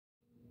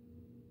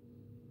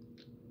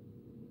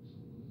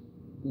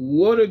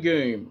What a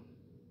game.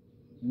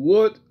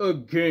 What a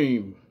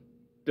game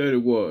that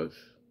it was.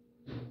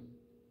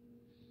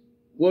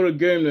 What a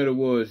game that it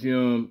was.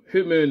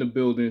 Hitman in the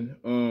building.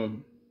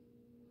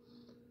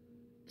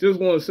 Just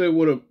want to say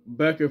what a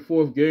back and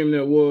forth game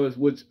that was,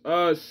 which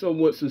I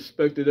somewhat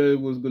suspected that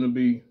it was going to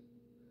be.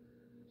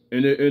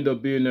 And it ended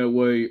up being that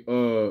way.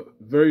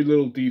 Very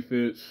little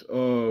defense.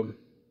 Although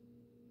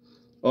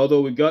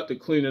we got to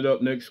clean it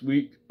up next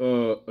week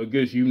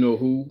against you know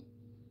who.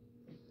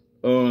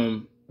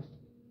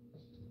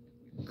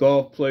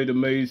 Goff played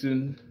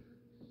amazing.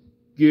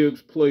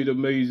 Gibbs played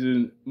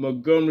amazing.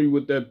 Montgomery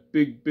with that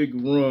big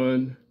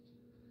run.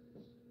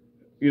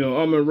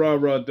 Amon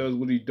Ra does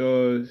what he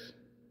does.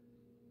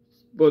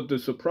 But the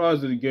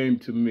surprise of the game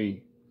to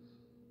me,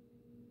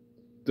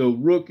 the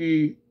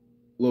rookie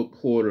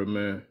LaPorta,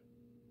 man.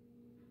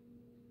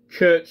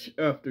 Catch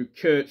after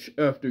catch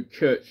after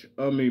catch.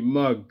 I mean,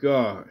 my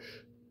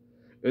gosh.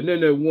 And then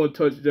that one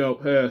touchdown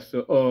pass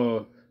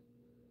to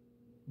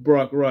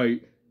Brock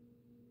Wright.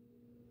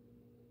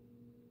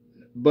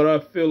 But I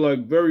feel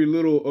like very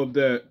little of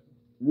that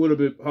would have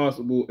been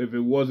possible if it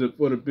wasn't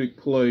for the big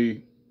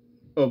play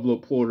of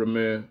LaPorta,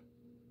 man.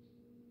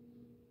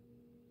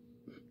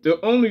 The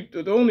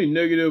only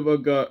negative I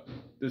got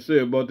to say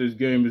about this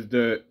game is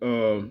that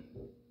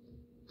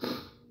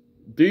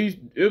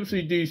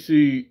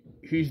MCDC,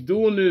 he's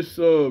doing this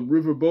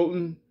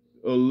riverboating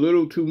a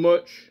little too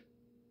much.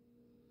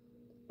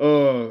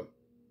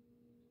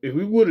 If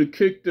we would have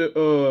kicked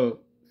the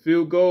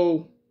field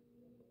goal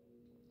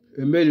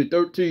and made it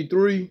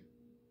 13-3,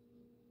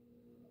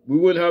 we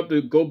wouldn't have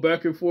to go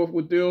back and forth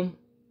with them.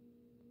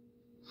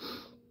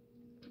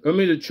 I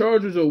mean, the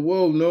Chargers are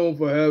well known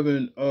for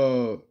having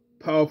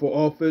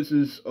powerful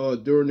offenses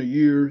during the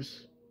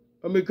years.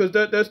 I mean, because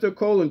that's their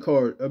calling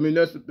card. I mean,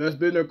 that's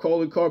been their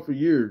calling card for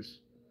years.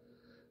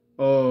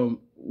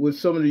 With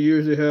some of the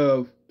years they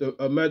have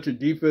a match of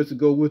defense to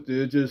go with it.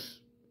 It just,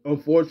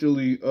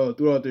 unfortunately,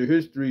 throughout their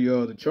history,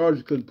 the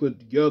Chargers couldn't put it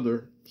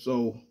together.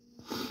 So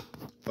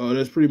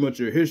that's pretty much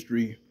their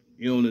history,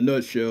 in a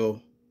nutshell.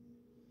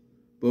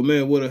 But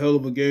man, what a hell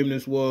of a game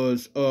this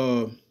was.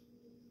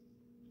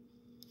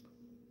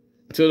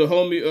 To the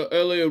homie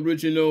LA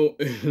Original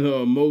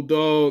and Moe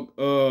Dog,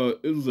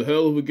 it was a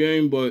hell of a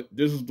game, but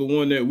this is the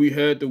one that we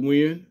had to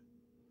win.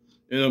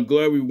 And I'm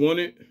glad we won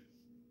it.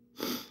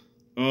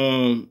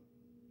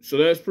 So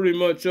that's pretty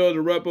much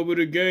the wrap up of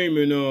the game.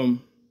 And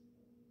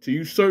to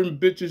you certain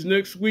bitches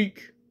next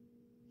week,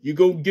 you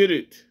gon' get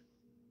it.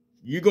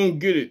 You gon'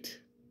 get it.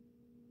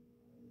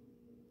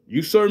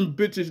 You certain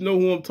bitches know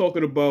who I'm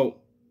talking about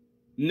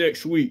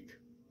next week.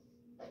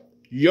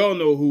 Y'all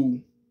know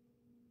who.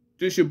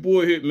 This your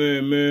boy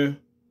Hitman, man.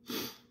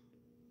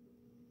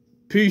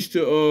 Peace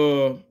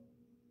to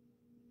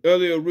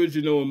LA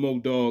Original and Moe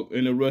Dog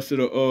and the rest of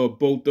the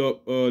Bolt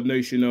Up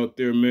Nation out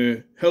there,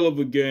 man. Hell of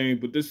a game,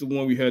 but this is the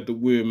one we had to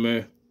win,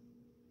 man.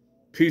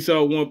 Peace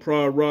out, One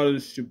Pride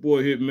Riders. It's your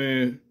boy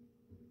Hitman.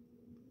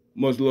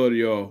 Much love to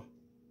y'all.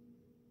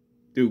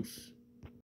 Deuce.